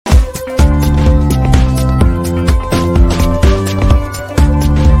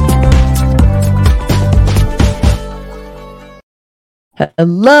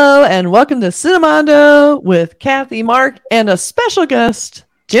Hello and welcome to Cinemondo with Kathy, Mark, and a special guest,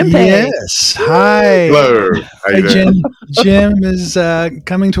 Jim Payne. Yes. Hi. Hello. Hey, Jim. Jim is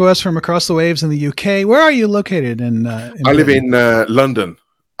coming to us from across the waves in the UK. Where are you located? I live in London.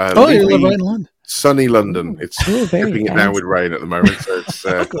 You live right in London. Sunny London. It's tipping it down with rain at the moment, so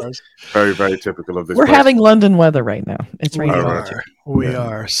it's very, very typical of this. We're having London weather right now. It's raining. We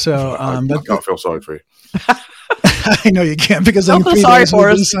are. So I can't feel sorry for you. I know you can't because I'm sorry for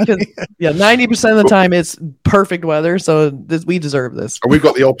us. 90% of the time it's perfect weather, so we deserve this. And we've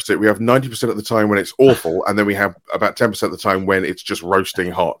got the opposite. We have 90% of the time when it's awful, and then we have about 10% of the time when it's just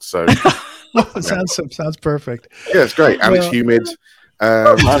roasting hot. So sounds perfect. Yeah, it's great, and it's humid. So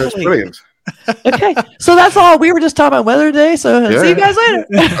it's brilliant. Okay, so that's all. We were just talking about weather today. So see you guys later.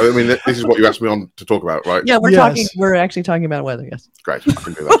 I mean, this is what you asked me on to talk about, right? Yeah, we're actually talking about weather. Yes. Great. I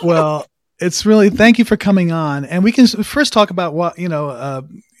can do that. Well. It's really, thank you for coming on. And we can first talk about what,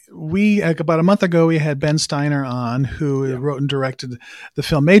 we, about a month ago, we had Ben Steiner on, who wrote and directed the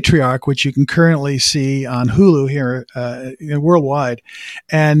film Matriarch, which you can currently see on Hulu here worldwide.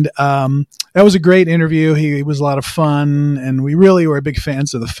 And that was a great interview. He was a lot of fun, and we really were big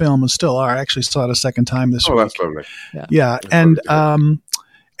fans of the film and still are. I actually saw it a second time this week. Oh, that's lovely. Yeah. And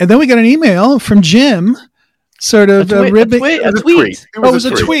then we got an email from Jim. Sort of a tweet. It was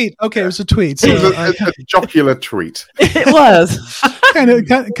a tweet. Okay, it was a tweet. So, it was a jocular tweet. It was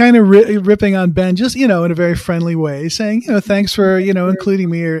kind of ripping on Ben, just in a very friendly way, saying thanks for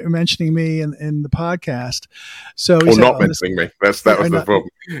including me or mentioning me in the podcast. So or not mentioning me. That was the problem.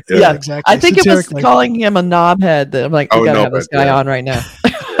 Yeah, exactly. I think it was calling him a knobhead. That I'm like, we gotta have this guy on right now.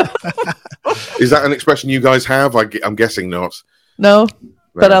 Is that an expression you guys have? I'm guessing not. No.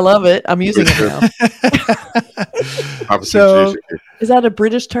 But I love it. I'm using it now. So, is that a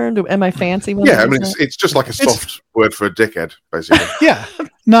British term? Am I fancy? Yeah, I mean, it's just like a soft word for a dickhead, basically. Yeah.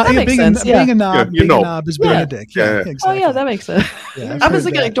 Being a knob is being a dick. Yeah, exactly. Oh, yeah, that makes sense. Yeah, I was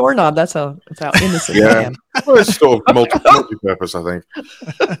thinking like doorknob. That's how innocent I am. Well, it's sort of multi-purpose, I think.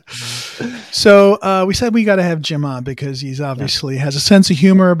 So we said we got to have Jim on because he's obviously has a sense of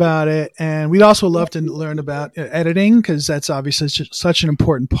humor about it, and we'd also love to learn about editing because that's obviously such an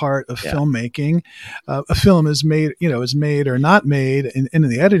important part of filmmaking. A film is made, is made or not made in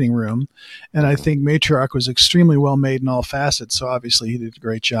the editing room, and I think Matriarch was extremely well made in all facets. So obviously he did a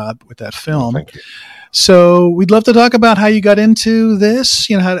great job with that film. Thank you. So we'd love to talk about how you got into this.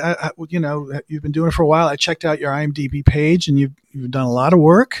 You've been doing it for a while. I checked out your IMDb page, and you've done a lot of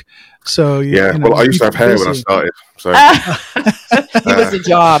work. So I used to have hair when I started. So it was a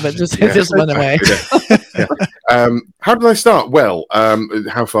job. It just went away. How did I start? Well,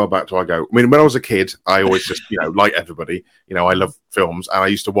 how far back do I go? I mean, when I was a kid, I always just like everybody, I love films, and I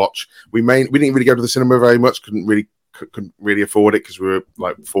used to watch. We didn't really go to the cinema very much. Couldn't really afford it because we were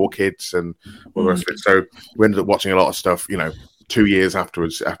like 4 kids and all the rest of it. So we ended up watching a lot of stuff, 2 years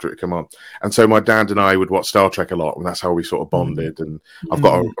afterwards after it came on. And so my dad and I would watch Star Trek a lot, and that's how we sort of bonded. And I've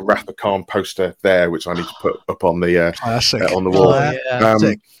got a Wrath of Khan poster there, which I need to put up on the on the wall.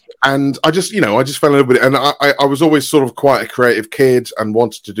 And I just fell in love with it. And I was always sort of quite a creative kid and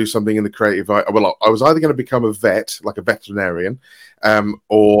wanted to do something in the creative. I was either going to become a vet, like a veterinarian,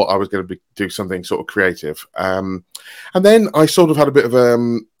 or I was going to do something sort of creative. And then I sort of had a bit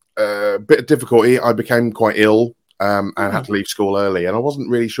of difficulty. I became quite ill and had to leave school early. And I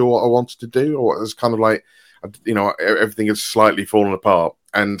wasn't really sure what I wanted to do, or it was kind of like, everything had slightly fallen apart.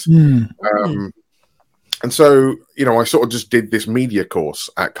 And and so, I sort of just did this media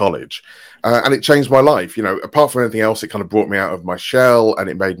course at college, and it changed my life. Apart from anything else, it kind of brought me out of my shell, and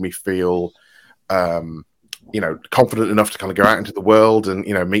it made me feel, confident enough to kind of go out into the world and,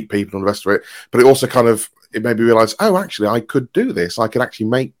 meet people and the rest of it. But it also it made me realize, oh, actually, I could do this. I could actually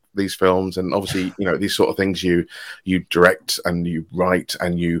make these films. And obviously, these sort of things you direct and you write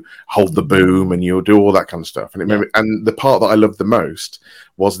and you hold the boom and you'll do all that kind of stuff. And and the part that I loved the most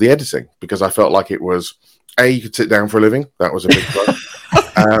was the editing, because I felt like it was, A, you could sit down for a living. That was a big plus.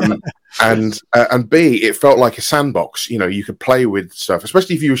 And B, it felt like a sandbox. You could play with stuff,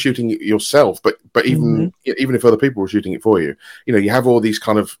 especially if you were shooting it yourself. But even if other people were shooting it for you, you have all these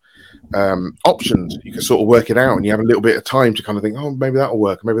kind of options. You can sort of work it out, and you have a little bit of time to kind of think, oh, maybe that'll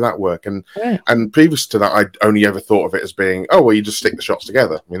work, maybe that'll work. And previous to that, I'd only ever thought of it as being, oh, well, you just stick the shots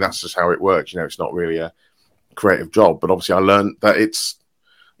together. I mean, that's just how it works. It's not really a creative job. But obviously, I learned that it's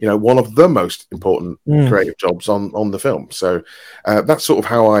one of the most important creative jobs on the film. So that's sort of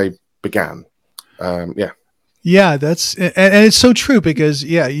how I began. Yeah, and it's so true because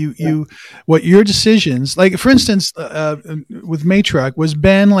what your decisions, like for instance, with Matriarch, was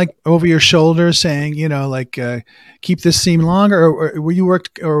Ben like over your shoulder saying, keep this scene longer, or were you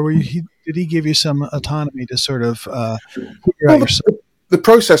worked, or did he give you some autonomy to sort of figure out yourself? The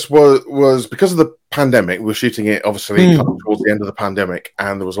process was because of the pandemic. We were shooting it obviously kind of towards the end of the pandemic,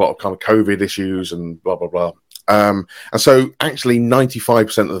 and there was a lot of kind of COVID issues and blah blah blah. And so actually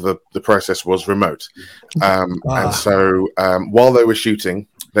 95% of the process was remote. And so while they were shooting,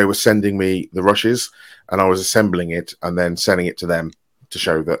 they were sending me the rushes and I was assembling it and then sending it to them to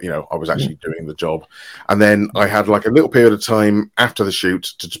show that, I was actually doing the job. And then I had like a little period of time after the shoot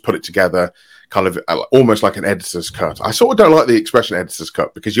to just put it together, kind of almost like an editor's cut. I sort of don't like the expression editor's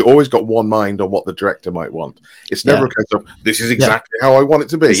cut because you always got one mind on what the director might want. It's never a case of this is exactly how I want it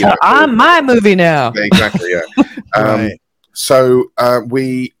to be. I'm my movie now. Exactly, yeah. Right. So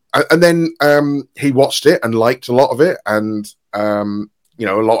and then he watched it and liked a lot of it, and a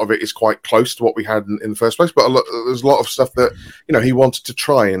lot of it is quite close to what we had in the first place, but there's a lot of stuff that, he wanted to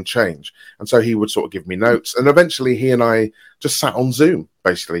try and change. And so he would sort of give me notes. And eventually he and I just sat on Zoom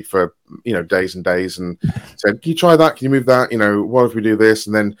basically for, days and days and said, can you try that? Can you move that? What if we do this?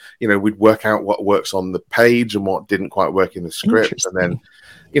 And then, we'd work out what works on the page and what didn't quite work in the script. And then,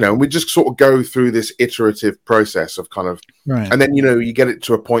 and we just sort of go through this iterative process of kind of, right. And then, you get it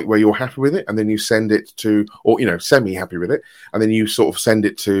to a point where you're happy with it and then you send it to, or, semi-happy with it. And then you sort of send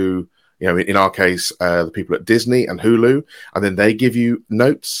it to, in our case, the people at Disney and Hulu, and then they give you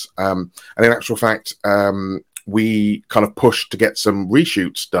notes. And in actual fact, we kind of pushed to get some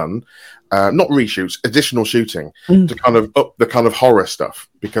reshoots done. Not reshoots, additional shooting to kind of up the kind of horror stuff.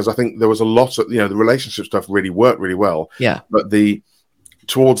 Because I think there was a lot of, the relationship stuff really worked really well. Yeah. But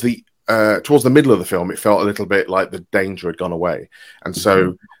towards the middle of the film, it felt a little bit like the danger had gone away, and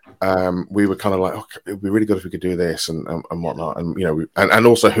so we were kind of like, it'd be really good if we could do this and whatnot, and and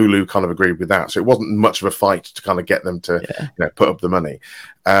also Hulu kind of agreed with that, so it wasn't much of a fight to kind of get them to put up the money,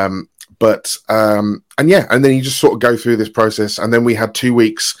 and then you just sort of go through this process, and then we had 2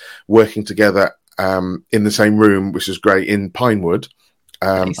 weeks working together in the same room, which is great, in Pinewood,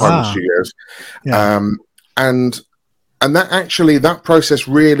 Pinewood Studios, And that process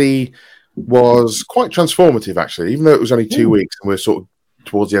really was quite transformative, actually, even though it was only 2 weeks and we're sort of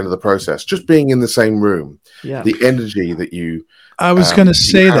towards the end of the process. Just being in the same room, the energy that you... I was going to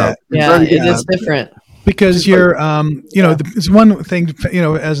say that. Yeah, it is different. Because you're, it's one thing,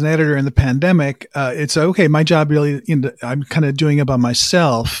 as an editor in the pandemic, it's okay. My job really, I'm kind of doing it by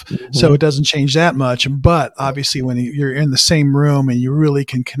myself, so it doesn't change that much. But obviously, when you're in the same room and you really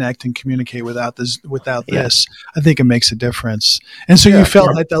can connect and communicate without this, I think it makes a difference. And so you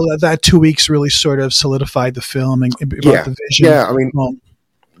felt like that 2 weeks really sort of solidified the film and brought the vision. Yeah, I mean,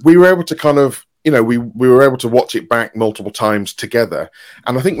 we were able to kind of. We were able to watch it back multiple times together.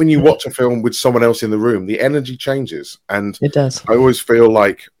 And I think when you watch a film with someone else in the room, the energy changes. And it does. I always feel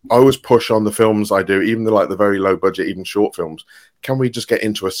like I always push on the films I do, even the very low budget, even short films. Can we just get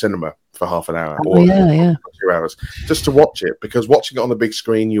into a cinema for half an hour or 2 hours just to watch it? Because watching it on the big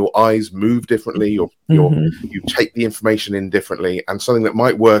screen, your eyes move differently. You take the information in differently, and something that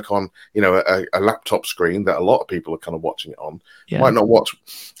might work on, a laptop screen that a lot of people are kind of watching it on might not watch.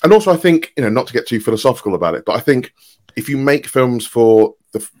 And also, I think, not to get too philosophical about it, but I think if you make films for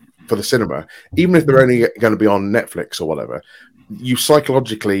the cinema, even if they're only going to be on Netflix or whatever,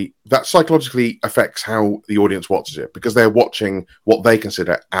 that psychologically affects how the audience watches it, because they're watching what they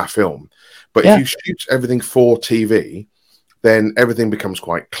consider our film. But if you shoot everything for TV, then everything becomes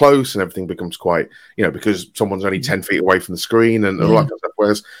quite close and everything becomes quite, because someone's only 10 feet away from the screen and all that kind of stuff.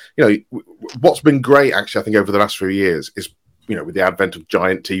 Whereas, what's been great, actually, I think over the last few years is, with the advent of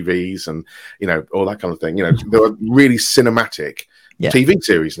giant TVs and, all that kind of thing, there are really cinematic TV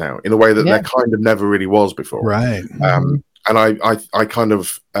series now in a way that there kind of never really was before. Right. And I kind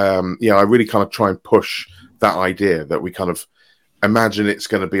of, I really kind of try and push that idea that we kind of imagine it's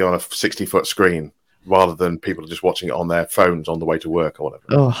going to be on a 60-foot screen rather than people just watching it on their phones on the way to work or whatever.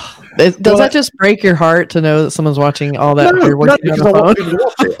 Oh, does that just break your heart to know that someone's watching all that? No, because I want people to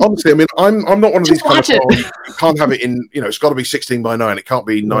watch it. Honestly, I mean, I'm not one of these kind of people, you can't have it in, it's got to be 16:9. It can't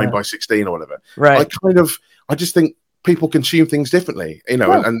be 9:16 or whatever. Right. I just think people consume things differently, and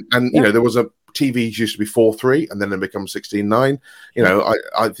there was a TVs used to be 4:3 and then they become 16:9.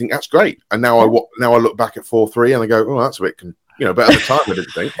 I think that's great. And now I look back at 4:3 and I go, oh, that's a bit, but at the time I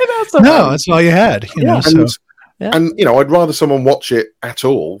didn't think. That's all you had. And I'd rather someone watch it at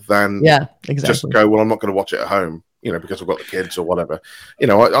all than just go, well, I'm not going to watch it at home, because I've got the kids or whatever.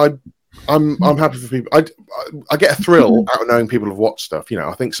 I'm happy for people. I get a thrill out of knowing people have watched stuff.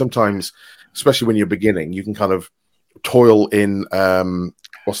 I think sometimes especially when you're beginning, you can kind of toil in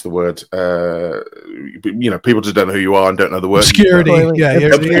what's the word? People just don't know who you are and don't know the word. Obscurity.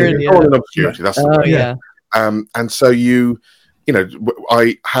 Obscurity. Obscurity. That's the word. Yeah. And so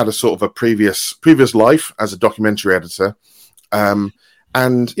I had a sort of a previous life as a documentary editor.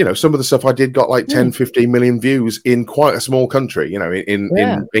 And, some of the stuff I did got like 10, 15 million views in quite a small country,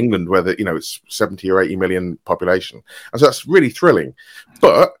 in England, where it's 70 or 80 million population. And so that's really thrilling.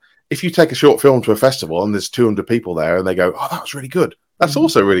 But if you take a short film to a festival and there's 200 people there and they go, oh, that was really good, that's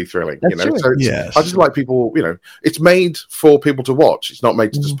also really thrilling. True. So I just like people, it's made for people to watch. It's not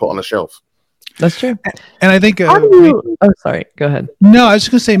made to just put on a shelf. That's true. And I think sorry, go ahead. No, I was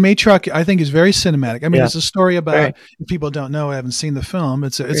just going to say Matriarch, I think, is very cinematic. I mean, it's a story about, if people don't know, haven't seen the film,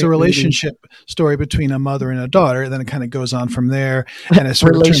 it's a relationship story between a mother and a daughter. Then it kind of goes on from there, and it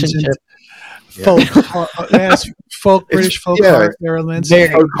sort of turns into folk British folk horror elements.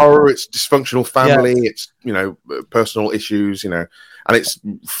 Folk horror, it's dysfunctional family, it's personal issues, and it's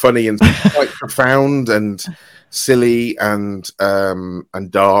funny and quite profound and silly and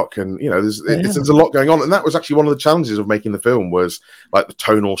dark, and there's a lot going on. And that was actually one of the challenges of making the film, was like the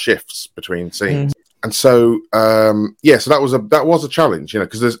tonal shifts between scenes. And so so that was a challenge,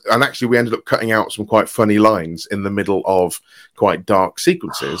 because actually we ended up cutting out some quite funny lines in the middle of quite dark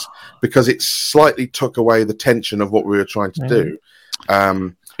sequences, because it slightly took away the tension of what we were trying to do.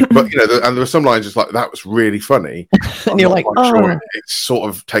 But and there were some lines just like, that was really funny, and you're like, sure it sort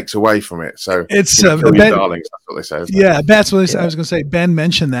of takes away from it. So it's darlings, that's what they say. That's what I was going to say. Ben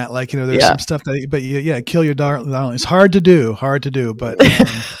mentioned that, like, there's some stuff that, kill your darling. It's hard to do, but.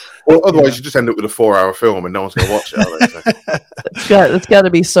 Well, otherwise you just end up with a 4-hour film and no one's going to watch it. It's got to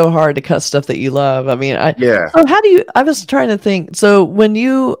be so hard to cut stuff that you love. I mean, So how do you? I was trying to think. So I'm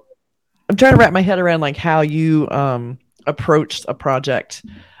trying to wrap my head around like how you approached a project.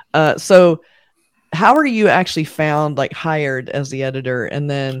 So how are you actually found, like, hired as the editor?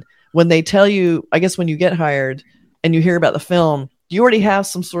 And then when they tell you, I guess when you get hired and you hear about the film, do you already have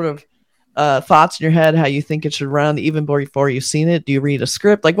some sort of thoughts in your head how you think it should run even before you've seen it? Do you read a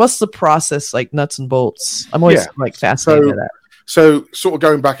script? Like, what's the process, like, nuts and bolts? I'm always fascinated by that. So sort of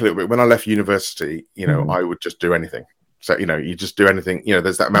going back a little bit, when I left university, I would just do anything. So, you just do anything.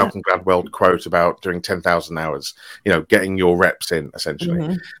 There's that Malcolm Gladwell quote about doing 10,000 hours, getting your reps in,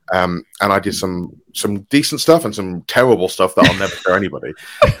 essentially. And I did some decent stuff and some terrible stuff that I'll never show anybody.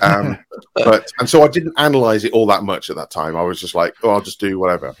 And so I didn't analyze it all that much at that time. I was just like, oh, I'll just do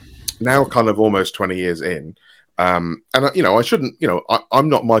whatever. Now, kind of almost 20 years in, and I shouldn't, I'm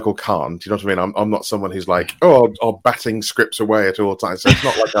not Michael Kahn. Do you know what I mean? I'm not someone who's like, oh, I'm batting scripts away at all times. So it's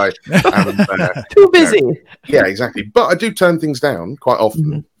not like I am too busy. Yeah, exactly. But I do turn things down quite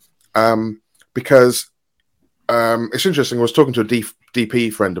often, because it's interesting. I was talking to a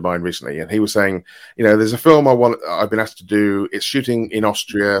DP friend of mine recently, and he was saying, there's a film I've been asked to do. It's shooting in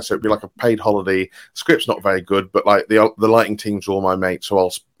Austria, so it'd be like a paid holiday. The script's not very good, but like the lighting teams are all my mates, so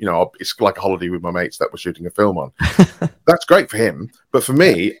it's like a holiday with my mates that we're shooting a film on. That's great for him, but for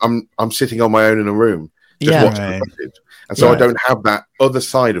me, I'm sitting on my own in a room just watching the footage. And so I don't have that other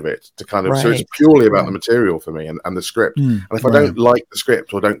side of it to kind of, so it's purely about the material for me and the script. And if I don't like the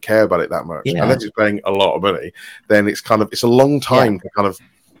script or don't care about it that much, unless it's paying a lot of money, then it's a long time to kind of,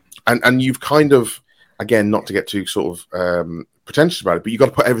 and you've kind of, again, not to get too sort of pretentious about it, but you've got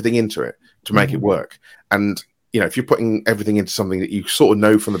to put everything into it to make it work. And, if you're putting everything into something that you sort of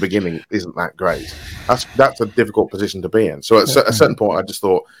know from the beginning isn't that great, that's a difficult position to be in. So at a certain point, I just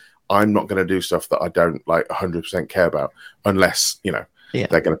thought, I'm not going to do stuff that I don't like 100% care about unless, they're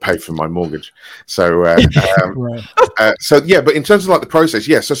going to pay for my mortgage. So, but in terms of like the process,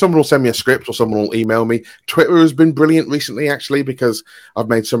 so someone will send me a script or someone will email me. Twitter has been brilliant recently, actually, because I've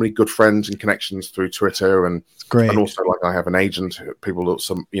made so many good friends and connections through Twitter, and also like I have an agent,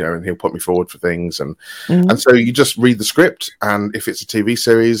 and he'll put me forward for things, and so you just read the script, and if it's a TV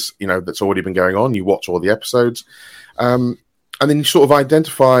series, that's already been going on, you watch all the episodes, and then you sort of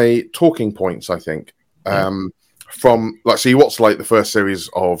identify talking points, I think, from like, so you watch like the first series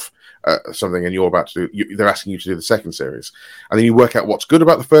of something and you're about to do, they're asking you to do the second series. And then you work out what's good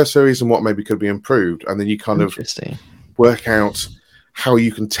about the first series and what maybe could be improved. And then you kind of work out how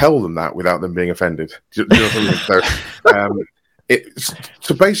you can tell them that without them being offended. Do you know what I mean?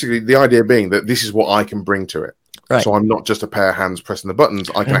 So basically the idea being that this is what I can bring to it. Right. So I'm not just a pair of hands pressing the buttons.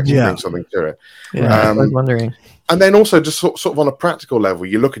 I can actually bring something to it. I was wondering. And then also just sort of on a practical level,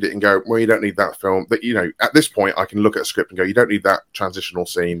 you look at it and go, well, you don't need that film. But, at this point, I can look at a script and go, you don't need that transitional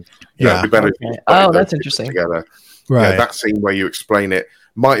scene. It'd be better if you that's interesting. Together. Right. That scene where you explain it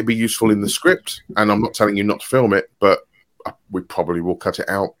might be useful in the script. And I'm not telling you not to film it, but we probably will cut it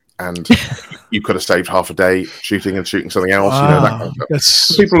out. and you could have saved half a day shooting something else. Wow. You know, that kind of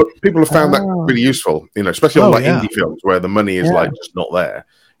stuff. People have found that really useful. You know, especially on indie films where the money is like just not there.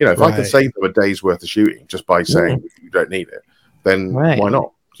 You know, if I can save them a day's worth of shooting just by saying you don't need it, then why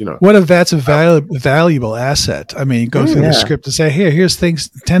not? You know, what if that's a valuable asset? I mean, go through the script and say, here's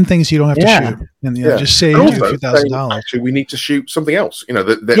 10 things you don't have to shoot, and just save you a few $1,000. Actually, we need to shoot something else. You know,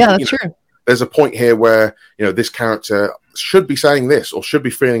 that's true. There's a point here where this character should be saying this or should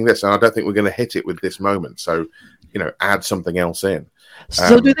be feeling this, and I don't think we're going to hit it with this moment. So, add something else in.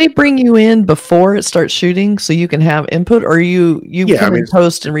 So, do they bring you in before it starts shooting so you can have input, or you come in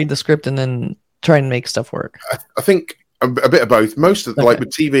post and read the script and then try and make stuff work? I think a bit of both. Most of like with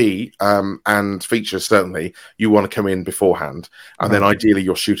TV and features, certainly you want to come in beforehand, and then ideally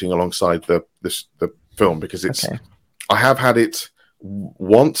you're shooting alongside the film, because it's. Okay. I have had it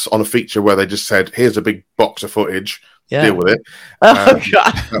once on a feature where they just said, "Here's a big box of footage, deal with it."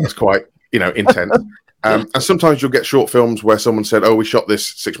 God, that was quite intense. And sometimes you'll get short films where someone said, "Oh, we shot this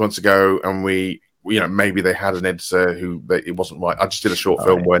 6 months ago, and we maybe they had an editor who it wasn't right." I just did a short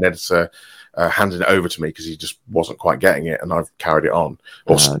film where an editor handed it over to me because he just wasn't quite getting it, and I've carried it on,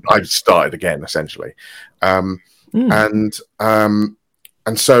 or I've started again essentially. And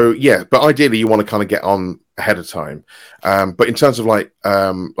so but ideally you want to kind of get on ahead of time. But in terms of like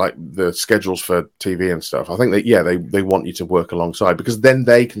the schedules for TV and stuff, I think that they want you to work alongside, because then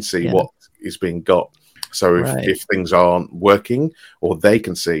they can see what is being got. So if things aren't working, or they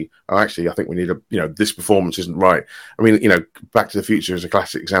can see, actually, I think we need this performance isn't right. I mean, Back to the Future is a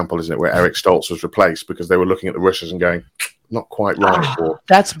classic example, isn't it, where Eric Stoltz was replaced because they were looking at the rushes and going, not quite right.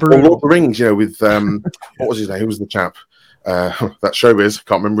 That's brutal. Or Lord of the Rings, with what was his name? Who was the chap? That showbiz,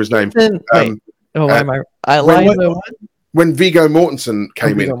 can't remember his name. When Viggo Mortensen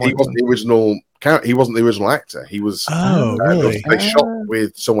came in, he wasn't the original. He wasn't the original actor. He was. Really? They shot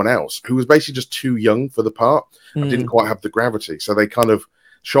with someone else who was basically just too young for the part and didn't quite have the gravity. So they kind of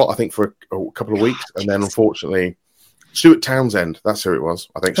shot, I think, for a couple of weeks, and then unfortunately, Stuart Townsend. That's who it was.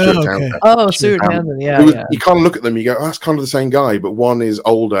 I think Stuart Townsend. Oh, Stuart Townsend. Yeah. You kind of look at them, you go, "Oh, that's kind of the same guy," but one is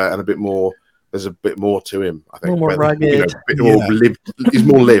older and a bit more. There's a bit more to him, I think. More rugged. A bit more lived. He's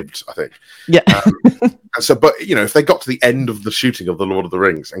more lived, I think. Yeah. And so, but if they got to the end of the shooting of the Lord of the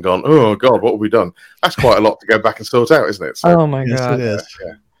Rings and gone, "Oh God, what have we done?" That's quite a lot to go back and sort out, isn't it? So, oh my God, it is.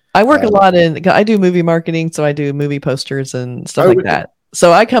 I work a lot I do movie marketing, so I do movie posters and stuff like that.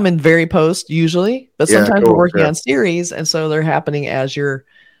 So I come in very post usually, but sometimes we're working on series, and so they're happening as you're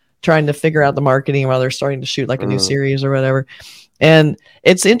trying to figure out the marketing while they're starting to shoot like a new series or whatever. And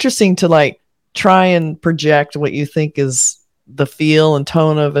it's interesting to try and project what you think is the feel and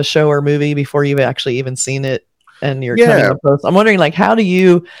tone of a show or movie before you've actually even seen it, and you're cutting the post. I'm wondering, how do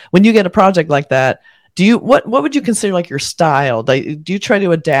you, when you get a project like that, what would you consider your style? Do you try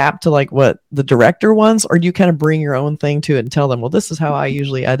to adapt to what the director wants, or do you kind of bring your own thing to it and tell them, well, this is how I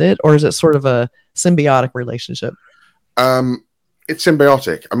usually edit, or is it sort of a symbiotic relationship? It's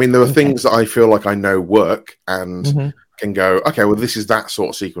symbiotic. I mean, there are things that I feel like I know work and can go, okay, well, this is that sort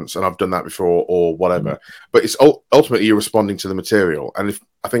of sequence, and I've done that before, or whatever. But it's ultimately you're responding to the material, and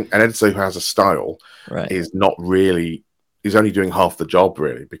I think an editor who has a style is not really is only doing half the job,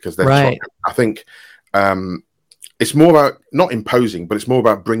 really, because they're I think it's more about not imposing, but it's more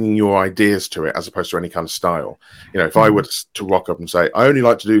about bringing your ideas to it as opposed to any kind of style. If I were to rock up and say, I only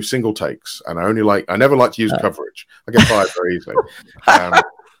like to do single takes, and I never like to use coverage, I get fired very easily.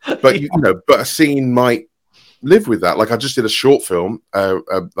 But a scene might live with that. I just did a short film,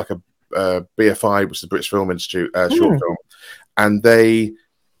 BFI, which is the British Film Institute short film, and the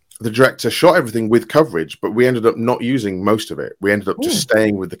director shot everything with coverage, but we ended up not using most of it. We ended up just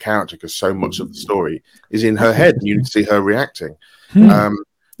staying with the character because so much of the story is in her head, and you see her reacting. But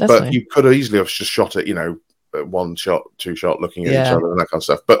nice. You could easily have just shot it, one shot, two shot, looking at each other and that kind of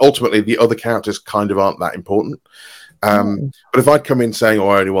stuff. But ultimately, the other characters kind of aren't that important. But if I'd come in saying,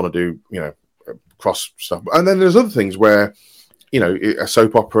 I only want to do, cross stuff, and then there's other things where a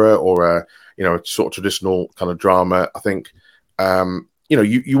soap opera or a sort of traditional kind of drama, I think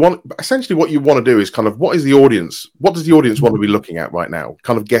you want, essentially what you want to do is kind of what does the audience want to be looking at right now,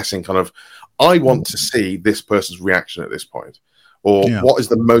 kind of guessing, kind of I want to see this person's reaction at this point, or what is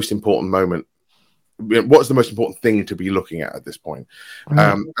the most important moment, what is the most important thing to be looking at this point,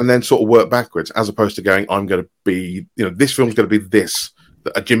 and then sort of work backwards, as opposed to going, I'm going to be, this film's going to be this,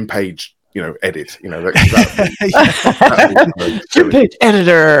 a Jim Page edit, Jim Page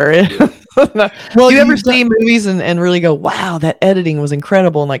editor. Well, do you ever see movies and really go, wow, that editing was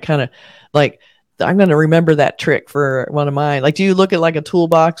incredible, and kind of I'm going to remember that trick for one of mine. Like, do you look at like a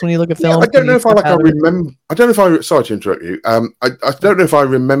toolbox when you look at films? I don't know if I remember. I don't know if I. Sorry to interrupt you. I don't know if I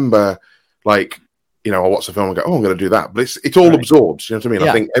remember like. I watch the film and go, oh, I'm going to do that. But it's all absorbed. You know what I mean? Yeah.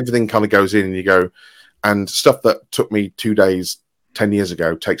 I think everything kind of goes in and you go, and stuff that took me 2 days 10 years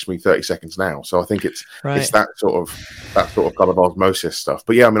ago takes me 30 seconds now. So I think it's that sort of kind of osmosis stuff.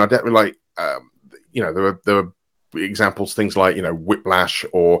 But yeah, I mean, I definitely like, there were examples, things like, Whiplash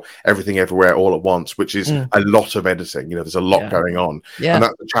or Everything Everywhere All at Once, which is a lot of editing. There's a lot going on. Yeah. And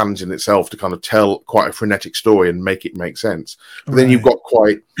that's a challenge in itself to kind of tell quite a frenetic story and make it make sense. But then you've got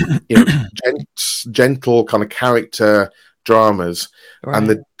quite, gentle kind of character dramas. And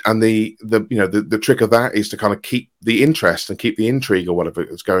the trick of that is to kind of keep the interest and keep the intrigue or whatever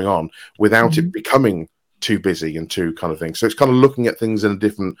is going on without it becoming too busy and too kind of thing. So it's kind of looking at things in a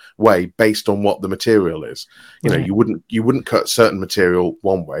different way based on what the material is. You wouldn't cut certain material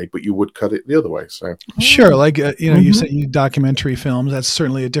one way, but you would cut it the other way. So sure, like you said, documentary films. That's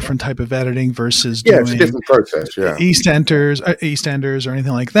certainly a different type of editing versus doing it's a different process. Yeah, EastEnders or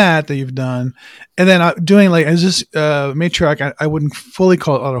anything like that you've done. And then doing like as this Matriarch, I wouldn't fully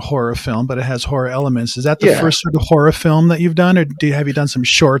call it a horror film, but it has horror elements. Is that the first sort of horror film that you've done, or have you done some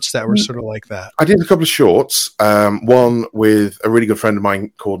shorts that were sort of like that? I did a couple of shorts. One with a really good friend of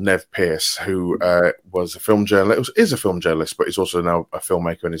mine called Nev Pierce, who was a film journalist. Is a film journalist, but he's also now a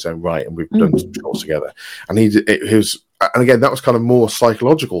filmmaker in his own right, and we've done some shorts together. And he was, and again, that was kind of more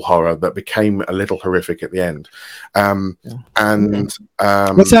psychological horror that became a little horrific at the end. What's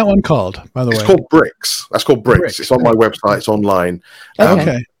that one called, by the way? It's called Bricks. That's called Bricks. It's on my website. It's online.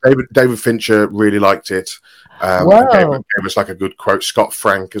 Okay. David Fincher really liked it. Gave us like a good quote. Scott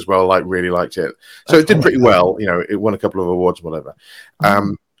Frank as well, like really liked it. So it did pretty well. It won a couple of awards, whatever.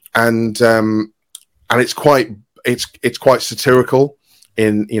 And it's quite satirical.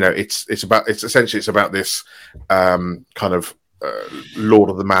 It's about this kind of Lord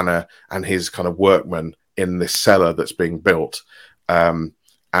of the Manor and his kind of workmen in this cellar that's being built.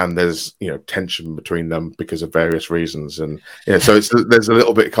 And there's tension between them because of various reasons, and so there's a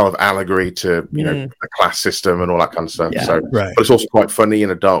little bit kind of allegory to the class system and all that kind of stuff. Yeah, but it's also quite funny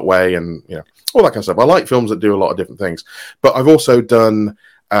in a dark way, and all that kind of stuff. I like films that do a lot of different things, but I've also done.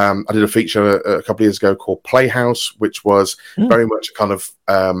 I did a feature a couple of years ago called Playhouse, which was very much a kind of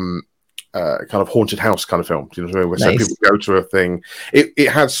haunted house kind of film. Do you know what I mean? Where some people go to a thing. It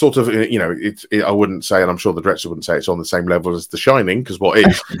has sort of, I wouldn't say, and I'm sure the director wouldn't say it's on the same level as The Shining, because what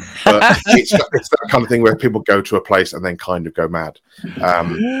is? But it's that kind of thing where people go to a place and then kind of go mad.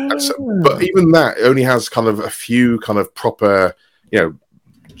 But even that only has kind of a few kind of proper,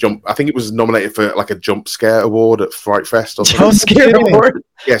 jump. I think it was nominated for like a jump scare award at Fright Fest or something. Jump scare award.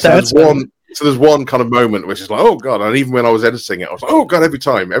 Yes, So there's one kind of moment which is like, oh god, and even when I was editing it, I was like, oh god, every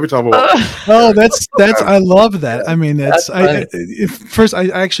time I watch. That's I love that. I mean, first I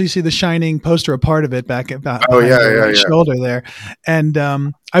actually see The Shining poster, a part of it back about shoulder there, and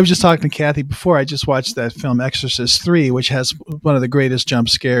I was just talking to Kathy before. I just watched that film Exorcist 3, which has one of the greatest jump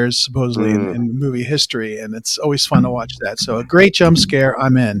scares supposedly in movie history, and it's always fun to watch that. So a great jump scare,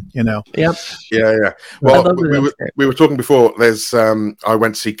 I'm in. Yep. Yeah. Well, we were talking before. There's I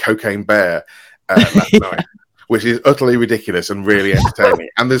went to see Cocaine Bear last night, which is utterly ridiculous and really entertaining.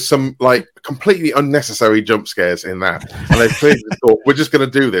 And there's some like completely unnecessary jump scares in that. And they clearly thought, we're just going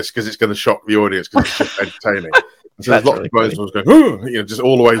to do this because it's going to shock the audience because it's just entertaining. And so there's lots of moments where going, just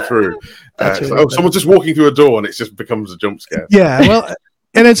all the way through. Someone's just walking through a door and it just becomes a jump scare. Yeah, well.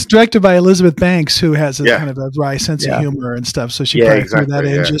 And it's directed by Elizabeth Banks, who has a kind of a wry sense of humor and stuff. So she probably threw that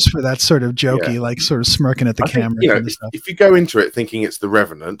in just for that sort of jokey, like sort of smirking at the camera. If you go into it thinking it's The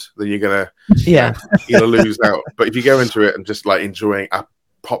Revenant, then you're gonna lose out. But if you go into it and just like enjoying a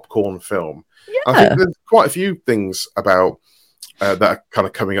popcorn film, I think there's quite a few things about that are kind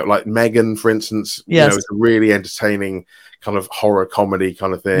of coming up. Like Megan, for instance, it's a really entertaining kind of horror comedy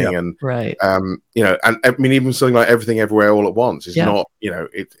kind of thing, and and I mean even something like Everything Everywhere All at Once is not,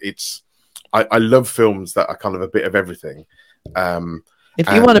 it's I love films that are kind of a bit of everything.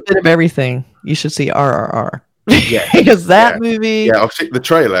 If you want a bit of everything, you should see RRR. Yeah, because that movie. Yeah, I've seen the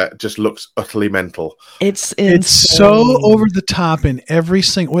trailer. Just looks utterly mental. It's so over the top in every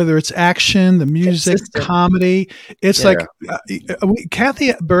single, whether it's action, the music, comedy. It's like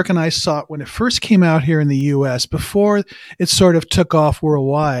Kathy Burke and I saw it when it first came out here in the U.S. before it sort of took off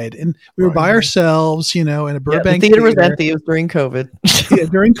worldwide, and we were by ourselves, in a Burbank the theater was empty. It was during COVID.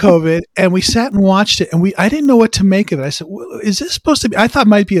 During COVID, and we sat and watched it, and I didn't know what to make of it. I said, well, "Is this supposed to be?" I thought it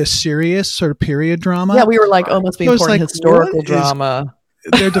might be a serious sort of period drama. Yeah, we were like, must be important historical drama.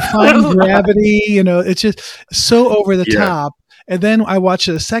 They're defying gravity, it's just so over the top. And then I watched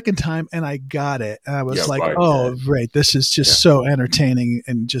it a second time and I got it. And I was great. This is just so entertaining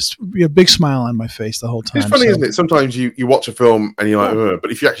and just a big smile on my face the whole time. It's funny, isn't it? Sometimes you watch a film and you're like,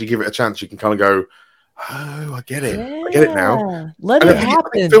 but if you actually give it a chance, you can kind of go, oh, I get it. I get it now. Let it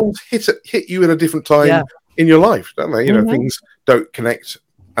happen. Films hit you at a different time in your life, don't they? You know, things don't connect,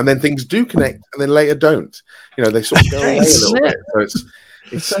 and then things do connect, and then later don't. You know, they sort of go away a little bit. So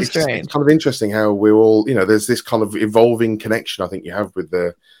it's so strange. It's kind of interesting how we're all, you know, there's this kind of evolving connection I think you have with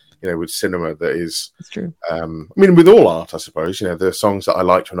the, you know, with cinema that is. That's true. I mean, with all art, I suppose. You know, there are songs that I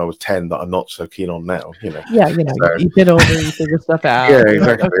liked when I was 10 that I'm not so keen on now. You know. Yeah, you know, you get older, you figure stuff out. Yeah,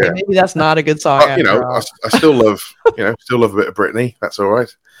 exactly. Okay, maybe that's not a good song. You know, I still love, you know, still love a bit of Britney. That's all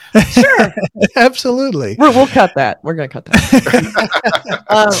right. Sure, absolutely. We'll cut that. We're gonna cut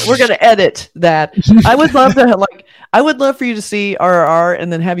that. We're gonna edit that. I would love to I would love for you to see RRR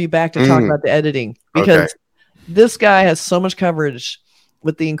and then have you back to talk about the editing, because this guy has so much coverage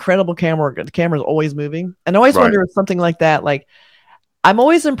with the incredible camera. The camera's always moving, and I always wonder if something like that. Like, I'm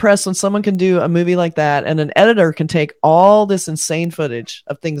always impressed when someone can do a movie like that, and an editor can take all this insane footage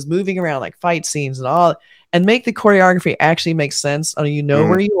of things moving around, like fight scenes and all, and make the choreography actually make sense. I mean, you know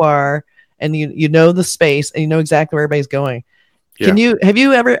where you are, and you know the space, and you know exactly where everybody's going. Yeah. Have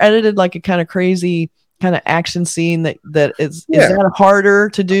you ever edited like a kind of crazy kind of action scene that is that harder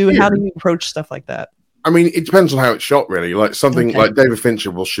to do? Yeah. How do you approach stuff like that? I mean, it depends on how it's shot, really. Like something like David Fincher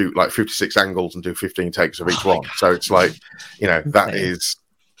will shoot like 56 angles and do 15 takes of each one. So it's like, you know, that is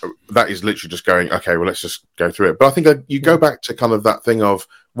literally just going, okay, well, let's just go through it. But I think you go back to kind of that thing of,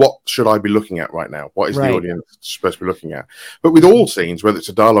 what should I be looking at right now? What is the audience supposed to be looking at? But with all scenes, whether it's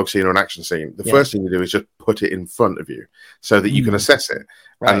a dialogue scene or an action scene, the first thing you do is just put it in front of you so that you can assess it.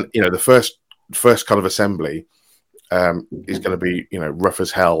 Right. And, you know, the first kind of assembly is going to be, you know, rough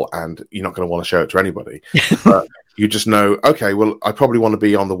as hell, and you're not going to want to show it to anybody. But you just know, okay, well, I probably want to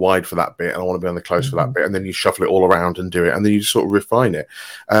be on the wide for that bit, and I want to be on the close for that bit, and then you shuffle it all around and do it, and then you just sort of refine it.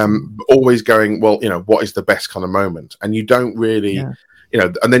 Always going, well, you know, what is the best kind of moment? And you don't really, you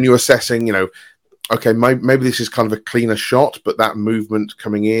know, and then you're assessing, you know, okay, maybe this is kind of a cleaner shot, but that movement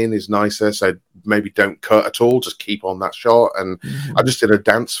coming in is nicer, so maybe don't cut at all, just keep on that shot. And I just did a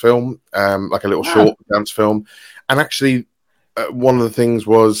dance film, like a little short dance film, and actually one of the things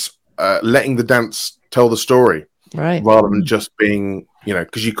was letting the dance tell the story, rather than just being, you know,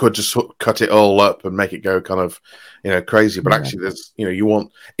 because you could just sort of cut it all up and make it go kind of, you know, crazy. But actually, there's, you know,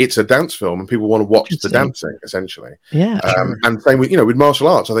 it's a dance film, and people want to watch the dancing essentially. And same with, you know, with martial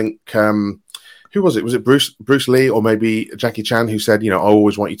arts. I think who was it? Was it Bruce Lee or maybe Jackie Chan who said, you know, I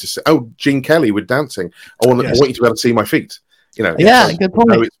always want you to see. Oh, Gene Kelly with dancing. I want you to be able to see my feet. You know, good point.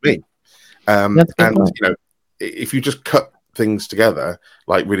 No, it's me. And you know, if you just cut things together,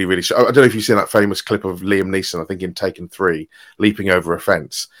 like really, really. I don't know if you've seen that famous clip of Liam Neeson, I think in Taken 3, leaping over a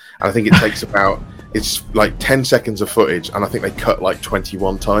fence. And I think it takes it's like 10 seconds of footage, and I think they cut like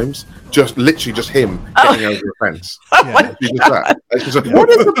 21 times. Just literally just him getting over a fence. What is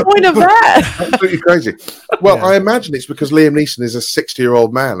the point of that? Absolutely crazy. Well, I imagine it's because Liam Neeson is a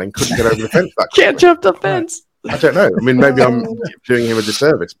 60-year-old man and couldn't get over the fence. Can't jump the fence. I don't know. I mean, maybe I'm doing him a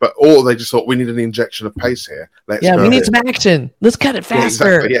disservice, or they just thought we need an injection of pace here. We need some action. Let's cut it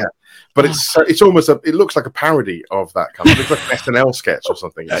faster. Yeah, exactly, but it's almost it looks like a parody of that kind of. It's like an SNL sketch or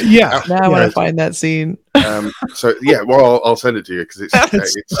something. Now I want to find that scene. Well, I'll send it to you because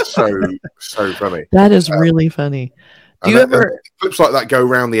it's so funny. That is really funny. Do you ever clips like that go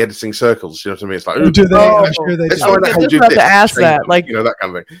around the editing circles? You know what I mean? It's like, do they? I'm sure they do. I was just about to ask that. Like, you know, that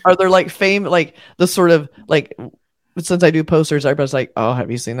kind of thing. Are there like like the sort of like, since I do posters, everybody's like, oh,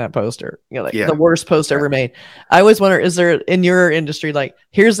 have you seen that poster? You know, like the worst poster ever made. I always wonder, is there in your industry, like,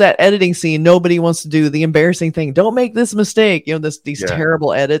 here's that editing scene nobody wants to do, the embarrassing thing, don't make this mistake, you know, these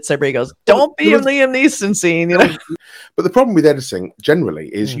terrible edits. Everybody goes, don't be in Liam Neeson scene, you know. But the problem with editing generally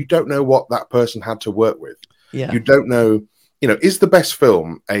is you don't know what that person had to work with. Yeah. You don't know, you know, is the best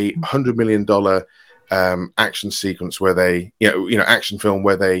film a $100 million action sequence where they, you know, action film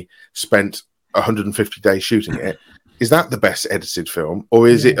where they spent 150 days shooting it? Is that the best edited film, or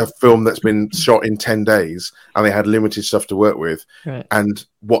is it a film that's been shot in 10 days and they had limited stuff to work with, and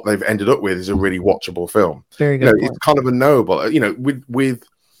what they've ended up with is a really watchable film? Very good. You know, it's kind of unknowable. You know,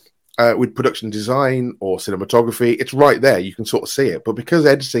 with production design or cinematography, it's right there. You can sort of see it, but because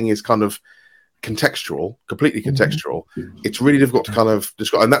editing is kind of completely contextual, it's really difficult to kind of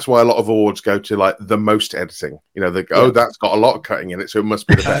describe, and that's why a lot of awards go to like the most editing. You know, they go, that's got a lot of cutting in it, so it must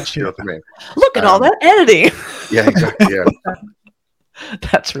be the best. You know what I mean? Look at all that editing. Yeah, exactly. Yeah.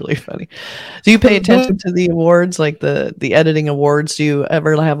 That's really funny. Do you pay attention to the awards, like the editing awards? Do you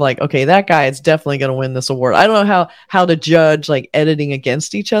ever have like, okay, that guy is definitely going to win this award? I don't know how to judge like editing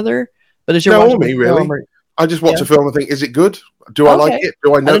against each other, but as you're watching me really, I just watch a film and think, is it good? Do I like it?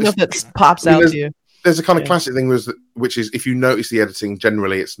 Do I notice? I don't know if it pops out to you. There's a kind of classic thing which is if you notice the editing,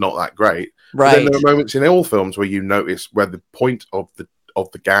 generally it's not that great. Right. But then there are moments in all films where you notice where the point of the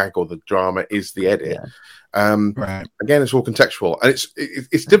gag or the drama is the edit. Right. Again, it's all contextual, and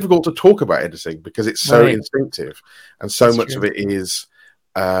it's difficult to talk about editing because it's so instinctive, and so much of it is,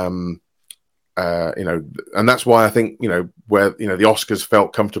 and that's why I think where the Oscars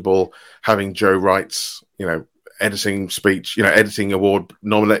felt comfortable having Joe Wright's editing speech, editing award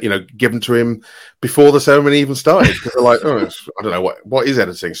given to him before the ceremony even started, because they're like, oh, I don't know what is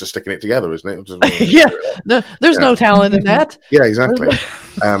editing. It's just sticking it together, isn't it? No, there's no talent in that. Yeah, exactly.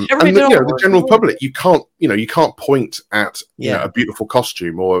 And the general public, you can't point at a beautiful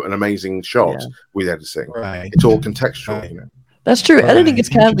costume or an amazing shot with editing. Right. It's all contextual. That's true. Right. Editing is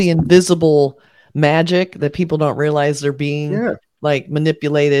kind of the invisible magic that people don't realize they're being like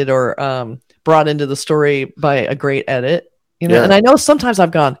manipulated or brought into the story by a great edit, and I know sometimes I've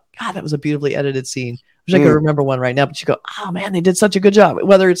gone, God, that was a beautifully edited scene. I wish I could remember one right now, but you go, oh man, they did such a good job.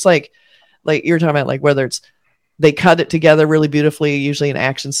 Whether it's like you're talking about, like whether it's they cut it together really beautifully, usually an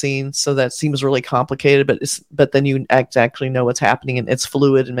action scene, so that seems really complicated, but then you actually know what's happening and it's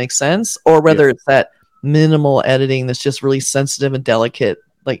fluid and makes sense, or whether it's that minimal editing that's just really sensitive and delicate.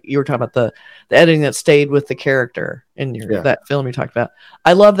 Like you were talking about the editing that stayed with the character in that film you talked about.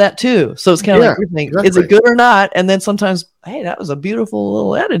 I love that too. So it's kind of like you think, is it good or not? And then sometimes, hey, that was a beautiful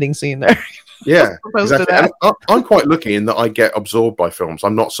little editing scene there. Yeah, exactly. I'm quite lucky in that I get absorbed by films.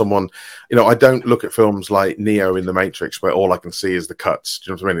 I'm not someone, I don't look at films like Neo in The Matrix where all I can see is the cuts.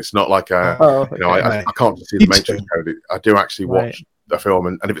 Do you know what I mean? It's not like I can't see the Matrix code. I do actually watch the film,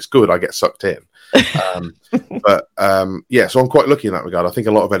 and if it's good, I get sucked in. So I'm quite lucky in that regard. I think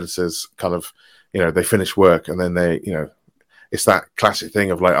a lot of editors kind of, they finish work and then they, it's that classic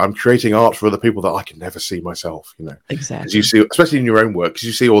thing of like, I'm creating art for other people that I can never see myself, Exactly. Because you see, especially in your own work, because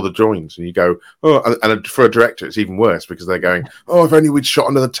you see all the drawings and you go, oh, and for a director, it's even worse because they're going, oh, if only we'd shot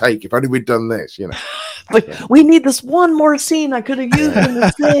another take, if only we'd done this, Like, we need this one more scene I could have used in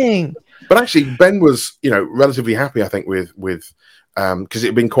this thing. But actually, Ben was, relatively happy, I think, with because it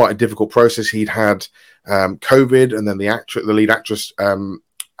had been quite a difficult process. He'd had COVID, and then the lead actress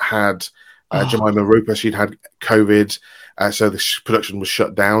had Jemima Ruper. She'd had COVID, so the production was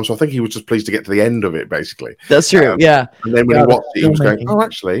shut down. So I think he was just pleased to get to the end of it, basically. That's true, yeah. And then when he watched it, he was going, "Oh,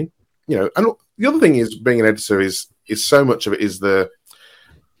 actually, And the other thing is, being an editor is so much of it is I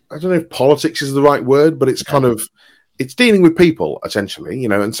don't know if politics is the right word, but it's kind of. It's dealing with people, essentially,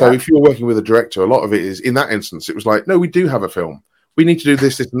 And so if you're working with a director, a lot of it is, in that instance, it was like, no, we do have a film. We need to do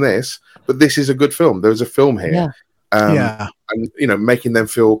this, this, and this, but this is a good film. There's a film here. And, making them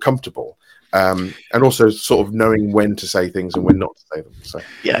feel comfortable. And also sort of knowing when to say things and when not to say them. So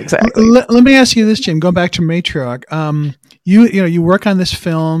yeah, exactly. Let me ask you this, Jim, going back to Matriarch. You work on this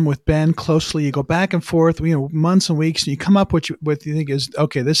film with Ben closely. You go back and forth, months and weeks, and you come up with what you think is,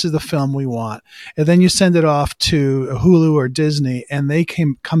 okay, this is the film we want. And then you send it off to Hulu or Disney, and they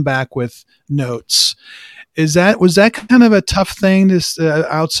come back with notes. Was that kind of a tough thing, this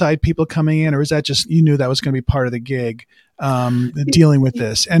outside people coming in, or is that just you knew that was going to be part of the gig, dealing with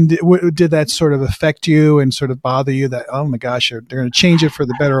this? And did that sort of affect you and sort of bother you that, oh my gosh, they're going to change it for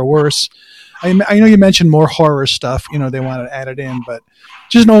the better or worse? I know you mentioned more horror stuff, they want to add it in, but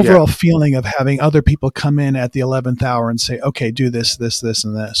just an overall feeling of having other people come in at the 11th hour and say, okay, do this, this, this,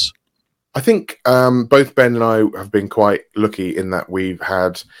 and this. I think both Ben and I have been quite lucky in that we've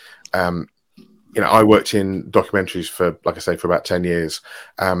had I worked in documentaries for, like I say, for about 10 years.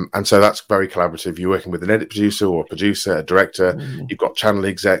 And so that's very collaborative. You're working with an edit producer or a producer, a director. Mm-hmm. You've got channel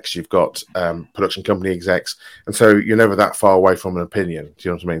execs. You've got production company execs. And so you're never that far away from an opinion. Do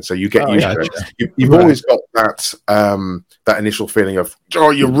you know what I mean? So you get used to it. You've always got that initial feeling of, oh,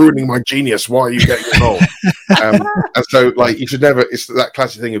 you're ruining my genius. Why are you getting involved? And so, like, you should never, it's that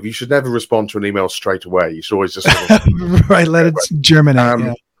classic thing of you should never respond to an email straight away. You should always just sort of, let it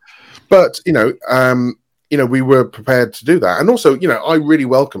germinate. But, we were prepared to do that. And also, I really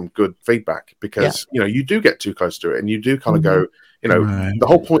welcome good feedback because, you do get too close to it and you do kind of go, the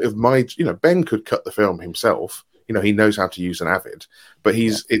whole point of Ben could cut the film himself. He knows how to use an Avid, but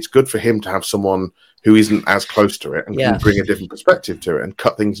it's good for him to have someone who isn't as close to it and can bring a different perspective to it and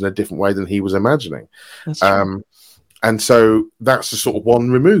cut things in a different way than he was imagining. And so that's the sort of one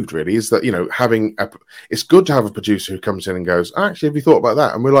removed, really, is that, it's good to have a producer who comes in and goes, actually, have you thought about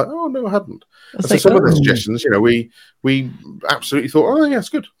that? And we're like, oh, no, I hadn't. And so some of the suggestions, we absolutely thought, oh, yeah, it's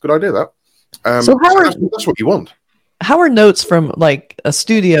good idea, that. So that's what you want. How are notes from like a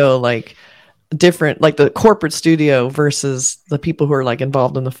studio, like different, like the corporate studio versus the people who are like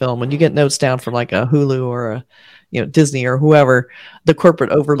involved in the film? When you get notes down from like a Hulu or a Disney or whoever, the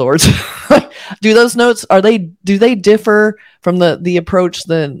corporate overlords, do those notes, do they differ from the approach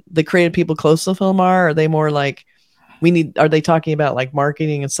that the creative people close to the film are? Are they more like, are they talking about like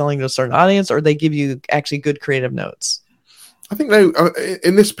marketing and selling to a certain audience, or they give you actually good creative notes? I think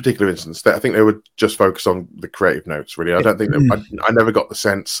in this particular instance, I think they would just focus on the creative notes, really. I don't think I never got the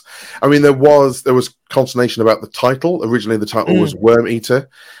sense. I mean, there was consternation about the title. Originally, the title was Worm Eater.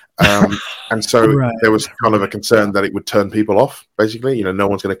 And so there was kind of a concern that it would turn people off, basically. No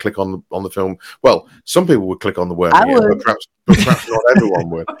one's going to click on the film. Well, some people would click on the Worm Eater, but perhaps not everyone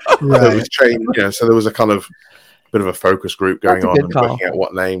would. So it was changed, so there was a kind of bit of a focus group going on and working out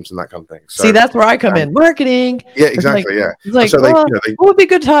what names and that kind of thing. So, see, that's where I come in. Marketing. Yeah, exactly. It's like, so what would be a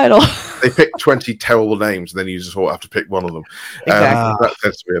good title? They pick 20 terrible names, and then you just have to pick one of them. Exactly. That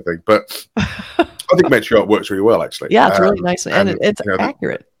tends to be a thing. But I think Matriarch works really well, actually. Yeah, it's really nice, and it's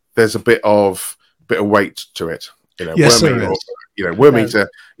accurate. There's a bit of weight to it. Yes, Worm Eater,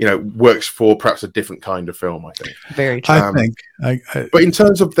 works for perhaps a different kind of film, I think. Very true. I think. But in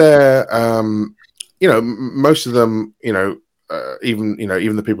terms of their most of them, even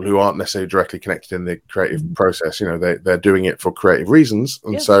the people who aren't necessarily directly connected in the creative process, they're doing it for creative reasons.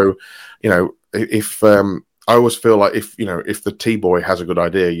 And so, if I always feel like if the T-boy has a good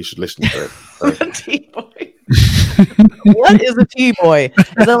idea, you should listen to it. So. T-boy. What is a T-boy?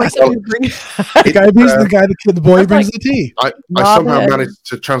 Is that like someone who brings the boy brings the tea? I somehow managed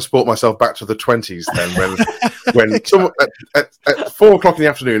to transport myself back to the 20s then, when someone, at 4 o'clock in the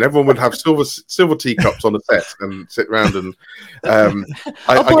afternoon, everyone would have silver teacups on the set and sit around and I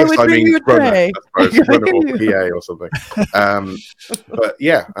guess I mean grown-up or PA or something. But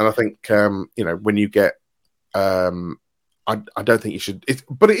yeah, and I think when you get I don't think you should.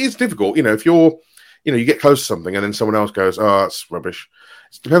 But it is difficult, if you're. You get close to something and then someone else goes, oh, it's rubbish.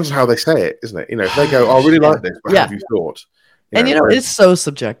 It depends on how they say it, isn't it? If they go, oh, I really like this, but have you thought? It's so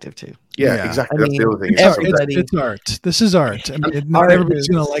subjective too. Yeah, exactly. That's the other thing. It's art. This is art. I mean, not everybody's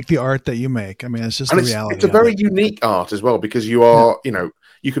going to like the art that you make. I mean, it's just the reality. It's a very unique art as well, because you are,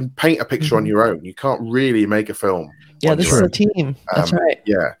 you can paint a picture on your own. You can't really make a film. Yeah, this is a team. That's right.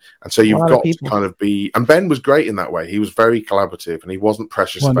 Yeah. And so you've got to kind of be, and Ben was great in that way. He was very collaborative and he wasn't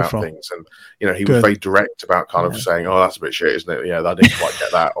precious about things. And, he was very direct about kind of saying, oh, that's a bit shit, isn't it? Yeah, I didn't quite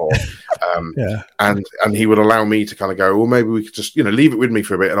get that. Or, and he would allow me to kind of go, well, maybe we could just, leave it with me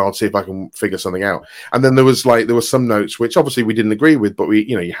for a bit and I'll see if I can figure something out. And then there was some notes, which obviously we didn't agree with, but we,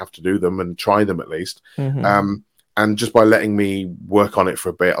 you have to do them and try them at least. Mm-hmm. And just by letting me work on it for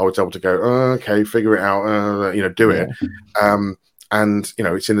a bit, I was able to go, oh, okay, figure it out, do it. And,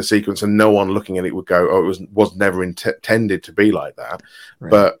 it's in the sequence and no one looking at it would go, oh, it was never intended to be like that.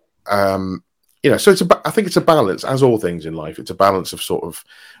 Right. But, so I think it's a balance, as all things in life. It's a balance of sort of,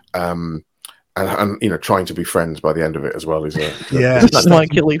 and trying to be friends by the end of it as well is I've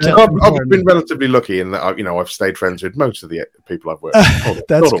been relatively lucky in that I've stayed friends with most of the people I've worked with.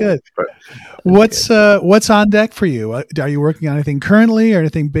 That's good. What's on deck for you? Are you working on anything currently, or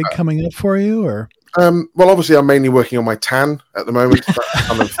anything big coming up for you? Or well, obviously, I'm mainly working on my tan at the moment. That's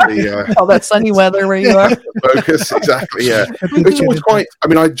kind of the all that sunny weather where you are. Focus, exactly. Yeah, it's always quite. I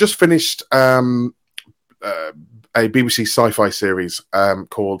mean, I just finished a BBC sci-fi series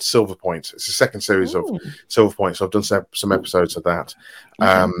called Silver Point. It's the second series of Silver Point, so I've done some episodes of that.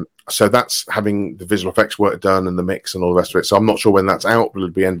 So that's having the visual effects work done and the mix and all the rest of it. So I'm not sure when that's out, but it'll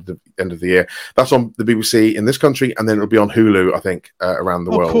be end of the year. That's on the BBC in this country, and then it'll be on Hulu, I think, around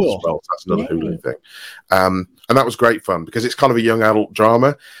the world as well. So that's another Hulu thing. And that was great fun because it's kind of a young adult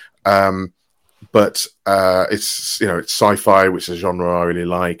drama. But it's it's sci-fi, which is a genre I really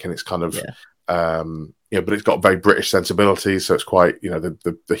like, and it's kind of but it's got very British sensibilities, so it's quite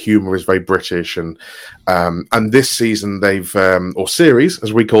the humour is very British, and this season they've or series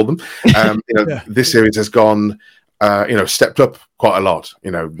as we call them, this series has gone stepped up quite a lot.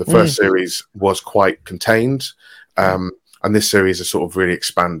 The first series was quite contained. And this series has sort of really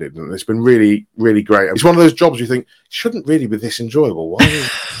expanded, and it's been really, really great. It's one of those jobs you think shouldn't really be this enjoyable. Why?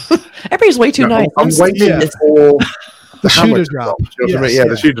 Everybody's way too nice. I'm waiting for the shoe to drop.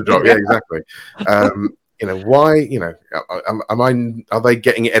 The shoe to drop. Yeah, exactly. You know, why? You know, are they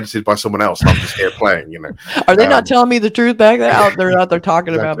getting it edited by someone else? I'm just here playing. You know, are they not telling me the truth back there? They're out there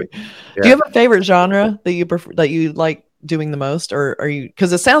talking exactly. about me. Yeah. Do you have a favorite genre that you prefer, that you like doing the most, or are you?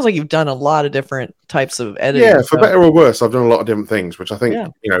 Because it sounds like you've done a lot of different types of editing. Yeah, for better or worse, I've done a lot of different things, which I think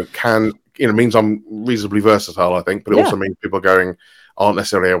means I'm reasonably versatile. I think, but it also means people aren't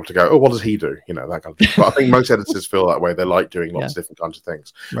necessarily able to go, oh, what does he do? You know, that kind of thing. But I think most editors feel that way. They like doing lots of different kinds of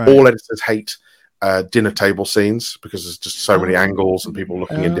things. Right. All editors hate dinner table scenes because there's just so many angles and people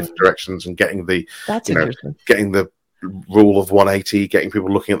looking in different directions and getting the getting the rule of 180, getting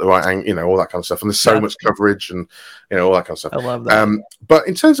people looking at the right angle, all that kind of stuff. And there's so much coverage and all that kind of stuff. I love that. But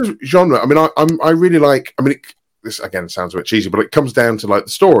in terms of genre, I mean, I really like. I mean, this again sounds a bit cheesy, but it comes down to like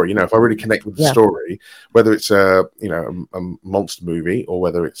the story. If I really connect with the story, whether it's a monster movie or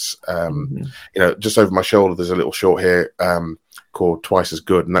whether it's just over my shoulder, there's a little short here called Twice as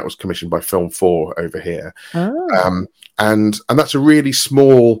Good, and that was commissioned by Film 4 over here. And that's a really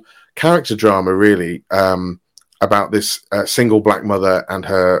small character drama, really, about this single black mother and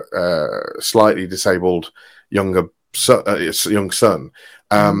her slightly disabled young son.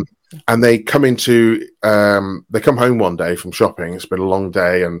 And they come home one day from shopping. It's been a long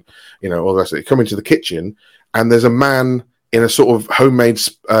day, and all the rest of it. They come into the kitchen, and there's a man in a sort of homemade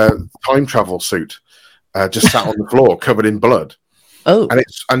time travel suit, just sat on the floor, covered in blood. Oh,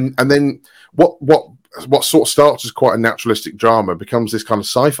 and then what sort of starts as quite a naturalistic drama becomes this kind of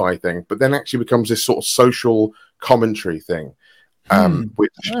sci-fi thing, but then actually becomes this sort of social commentary thing.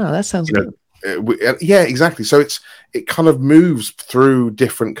 Which that sounds good. Yeah, exactly. So it kind of moves through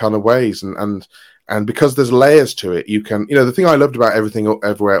different kind of ways, and because there's layers to it, you can, the thing I loved about Everything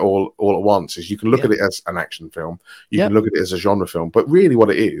Everywhere All at Once is you can look at it as an action film, you can look at it as a genre film, but really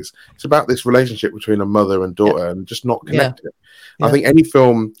what it is, it's about this relationship between a mother and daughter and just not connected. I think any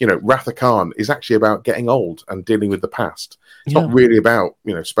film, Wrath of Khan is actually about getting old and dealing with the past. It's not really about,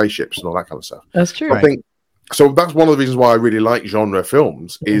 spaceships and all that kind of stuff. That's true. I think so. That's one of the reasons why I really like genre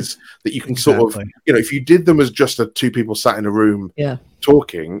films is that you can sort of, if you did them as just two people sat in a room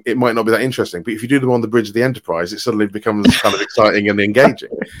talking, it might not be that interesting. But if you do them on the bridge of the Enterprise, it suddenly becomes kind of exciting and engaging.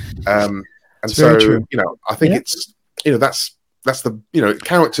 And so, I think it's, that's the,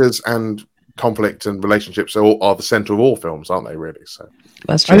 characters and conflict and relationships are the center of all films, aren't they? Really? So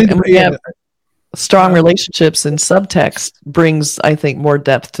that's true. And we have strong relationships and subtext brings, I think, more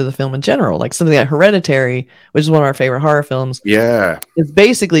depth to the film in general. Like something like Hereditary, which is one of our favorite horror films. Yeah, it's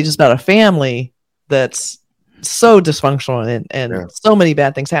basically just about a family that's so dysfunctional and so many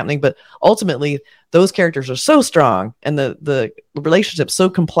bad things happening, but ultimately those characters are so strong and the relationship's so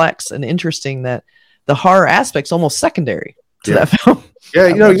complex and interesting that the horror aspect's almost secondary to that film. Yeah,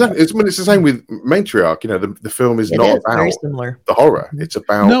 exactly. It's the same with Matriarch. The film is not about the horror. It's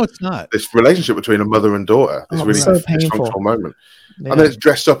about it's not. This relationship between a mother and daughter. This really dysfunctional moment. Yeah. And then it's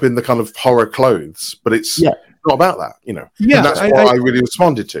dressed up in the kind of horror clothes, but it's not about that, And that's what I really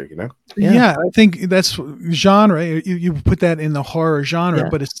responded to, Yeah, I think that's genre. You put that in the horror genre,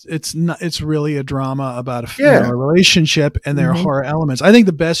 but it's not. It's really a drama about a relationship, and there are horror elements. I think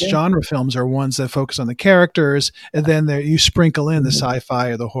the best genre films are ones that focus on the characters, and then you sprinkle in the sci-fi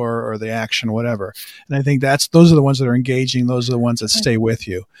or the horror or the action, whatever. And I think those are the ones that are engaging. Those are the ones that stay with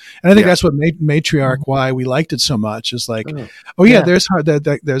you. And I think that's what Matriarch, why we liked it so much, is like,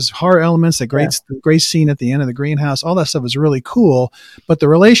 there's horror elements. The great scene at the end of the greenhouse, all that stuff is really cool, but the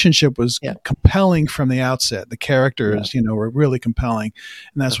relationship was compelling from the outset. The characters, were really compelling,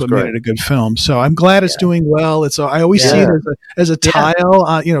 and that's what made it a good film. So I'm glad it's doing well. I always see it as a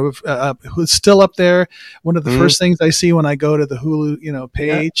tile, who's still up there. One of the first things I see when I go to the Hulu,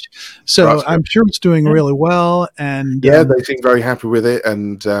 page. So I'm sure it's doing really well. And they seem very happy with it.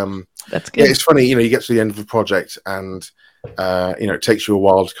 And that's good. It's funny, you get to the end of the project and it takes you a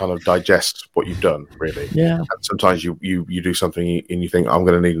while to kind of digest what you've done, really. Yeah. And sometimes you do something and you think, I'm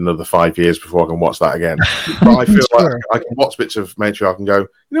going to need another 5 years before I can watch that again. But I feel like I can watch bits of Matriarch and go, you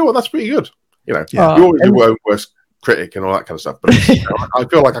know what, that's pretty good. You're always your own worst critic and all that kind of stuff. But I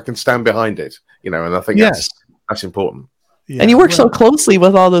feel like I can stand behind it, and I think that's important. Yeah. And you work so closely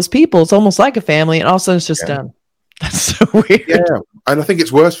with all those people. It's almost like a family, and all of a sudden it's just done. That's so weird. Yeah. And I think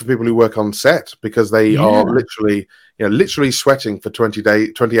it's worse for people who work on set because they are literally sweating for 20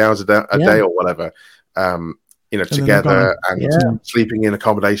 hours a day or whatever, together and sleeping in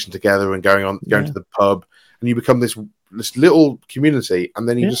accommodation together and going to the pub, and you become this little community, and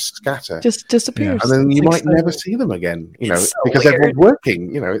then you just scatter, just disappears, and then you might never see them again, because everyone's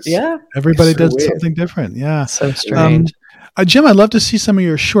working, everybody does something different. Yeah. So strange. Jim, I'd love to see some of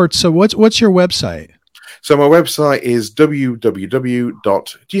your shorts. So what's your website? So my website is www.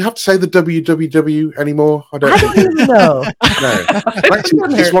 Do you have to say the www anymore? I don't even know. No,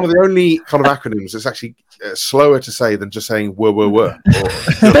 actually, it's one of the only kind of acronyms that's actually slower to say than just saying were.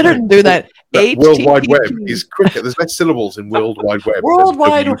 Better than do that. World Wide Web is quicker. There's less syllables in World Wide Web. World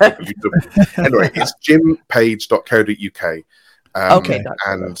Wide Web. Anyway, it's jimpage.co.uk. Okay.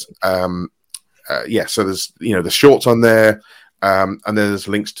 So there's the shorts on there, and then there's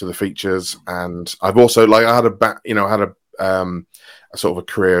links to the features. And I've also I had a sort of a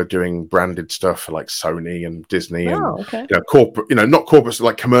career doing branded stuff for like Sony and Disney and corporate, not corporate,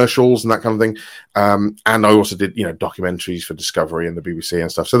 like commercials and that kind of thing. And I also did, documentaries for Discovery and the BBC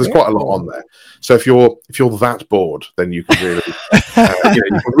and stuff. So there's quite a lot on there. So if you're that bored, then you can really, you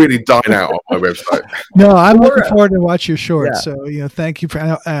can really dine out on my website. No, I'm looking forward to watch your shorts. Yeah. So, thank you.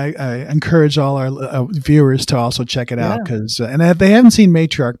 I encourage all our viewers to also check it out because, and if they haven't seen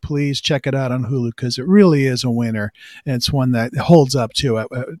Matriarch, please check it out on Hulu because it really is a winner. And it's one that holds up too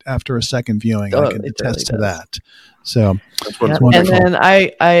after a second viewing. I can attest to that. So and then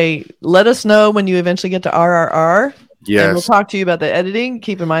I let us know when you eventually get to RRR. Yes. And we'll talk to you about the editing.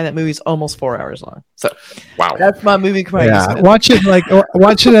 Keep in mind that movie's almost 4 hours long. So wow, that's my movie. Watch it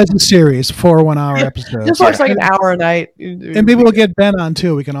as a series, 4 1-hour episodes. Just watch like an hour a night. And maybe we'll get Ben on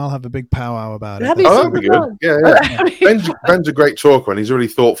too. We can all have a big powwow about it. That'd be good. Yeah. Ben's a great talker and he's a really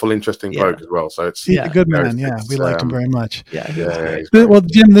thoughtful, interesting bloke as well. So he's a good man. We liked him very much. Well,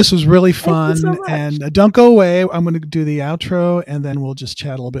 Jim, this was really fun. So and don't go away. I'm going to do the outro and then we'll just chat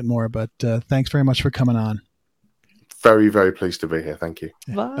a little bit more. But thanks very much for coming on. Very, very pleased to be here. Thank you.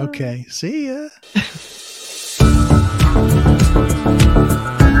 Bye. Okay. See ya.